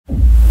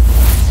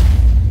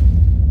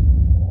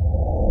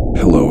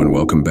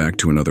Welcome back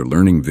to another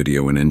learning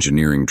video in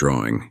engineering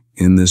drawing.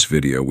 In this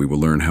video, we will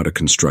learn how to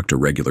construct a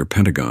regular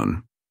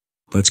pentagon.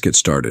 Let's get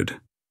started.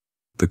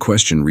 The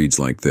question reads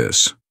like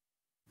this.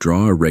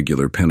 Draw a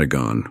regular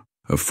pentagon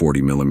of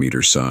 40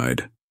 mm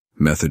side.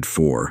 Method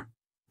 4.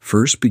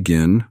 First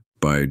begin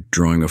by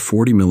drawing a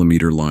 40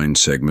 mm line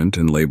segment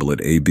and label it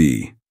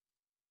AB.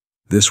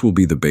 This will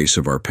be the base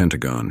of our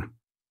pentagon.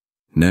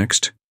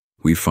 Next,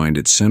 we find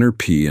its center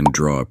P and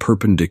draw a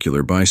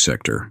perpendicular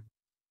bisector.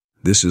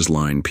 This is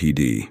line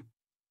PD.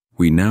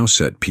 We now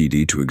set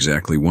PD to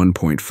exactly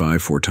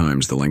 1.54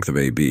 times the length of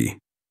AB.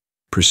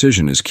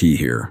 Precision is key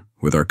here.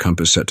 With our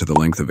compass set to the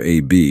length of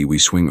AB, we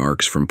swing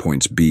arcs from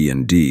points B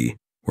and D,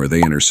 where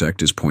they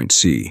intersect is point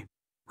C.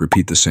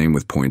 Repeat the same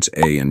with points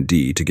A and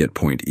D to get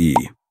point E.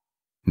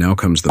 Now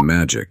comes the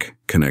magic.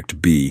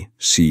 Connect B,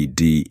 C,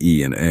 D,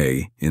 E, and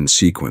A in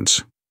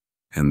sequence.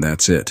 And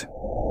that's it.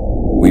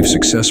 We've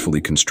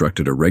successfully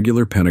constructed a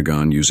regular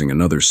pentagon using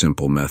another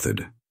simple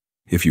method.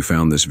 If you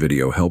found this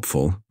video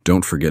helpful,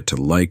 don't forget to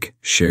like,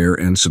 share,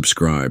 and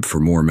subscribe for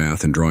more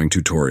math and drawing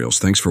tutorials.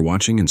 Thanks for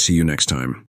watching and see you next time.